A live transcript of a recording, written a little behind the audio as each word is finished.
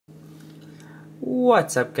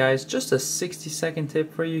What's up guys, just a 60-second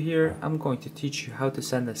tip for you here. I'm going to teach you how to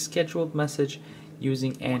send a scheduled message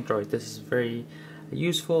using Android. This is very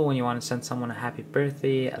useful when you want to send someone a happy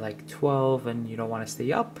birthday at like 12 and you don't want to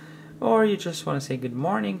stay up, or you just want to say good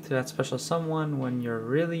morning to that special someone when you're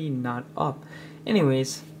really not up.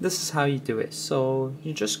 Anyways, this is how you do it. So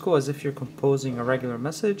you just go as if you're composing a regular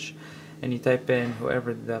message and you type in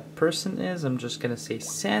whoever the person is. I'm just gonna say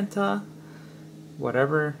Santa,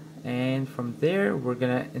 whatever, and from there we're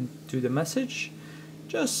gonna do the message,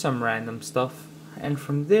 just some random stuff, and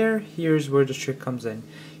from there here's where the trick comes in.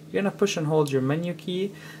 You're gonna push and hold your menu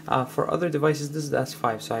key. For other devices this is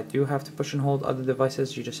S5, so I do have to push and hold. Other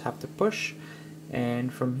devices you just have to push,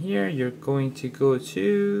 and from here you're going to go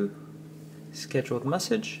to scheduled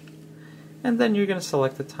message, and then you're gonna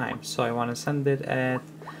select the time. So I want to send it at,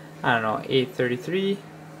 I don't know, 8:33,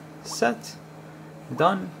 set,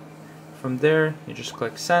 done. From there you just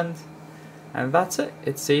click send, and that's it.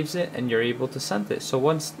 It saves it and you're able to send it. So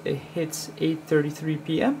once it hits 8:33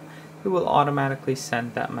 p.m. it will automatically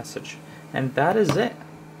send that message, and that is it.